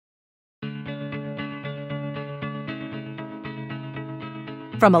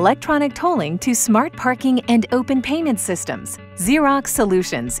From electronic tolling to smart parking and open payment systems, Xerox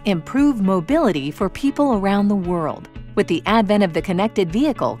solutions improve mobility for people around the world. With the advent of the connected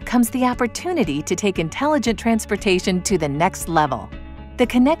vehicle comes the opportunity to take intelligent transportation to the next level. The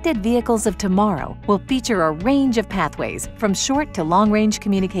connected vehicles of tomorrow will feature a range of pathways from short to long-range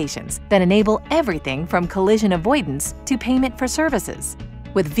communications that enable everything from collision avoidance to payment for services.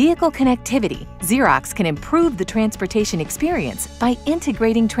 With vehicle connectivity, Xerox can improve the transportation experience by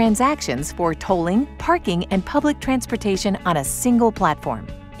integrating transactions for tolling, parking, and public transportation on a single platform.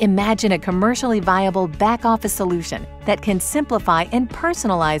 Imagine a commercially viable back-office solution that can simplify and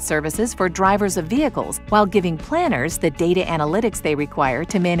personalize services for drivers of vehicles while giving planners the data analytics they require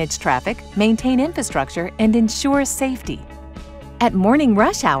to manage traffic, maintain infrastructure, and ensure safety. At morning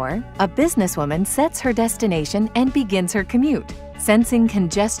rush hour, a businesswoman sets her destination and begins her commute. Sensing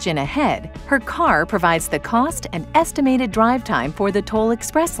congestion ahead, her car provides the cost and estimated drive time for the toll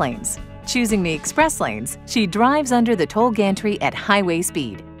express lanes. Choosing the express lanes, she drives under the toll gantry at highway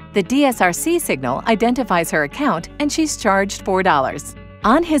speed. The DSRC signal identifies her account and she's charged $4.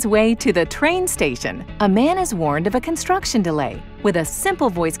 On his way to the train station, a man is warned of a construction delay. With a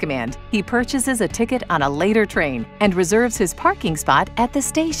simple voice command, he purchases a ticket on a later train and reserves his parking spot at the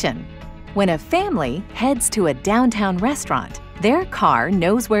station. When a family heads to a downtown restaurant, their car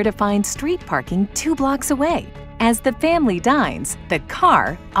knows where to find street parking 2 blocks away. As the family dines, the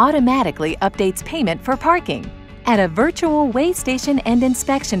car automatically updates payment for parking. At a virtual weigh station and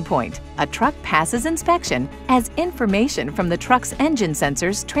inspection point, a truck passes inspection as information from the truck's engine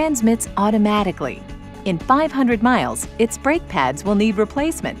sensors transmits automatically. In 500 miles, its brake pads will need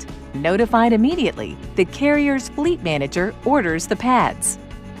replacement. Notified immediately, the carrier's fleet manager orders the pads.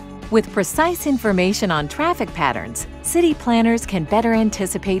 With precise information on traffic patterns, city planners can better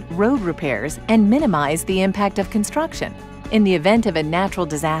anticipate road repairs and minimize the impact of construction. In the event of a natural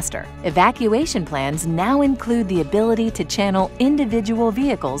disaster, evacuation plans now include the ability to channel individual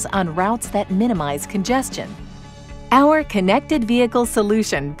vehicles on routes that minimize congestion. Our connected vehicle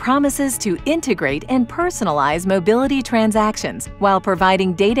solution promises to integrate and personalize mobility transactions while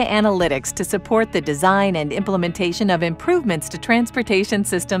providing data analytics to support the design and implementation of improvements to transportation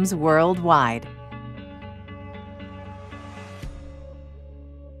systems worldwide.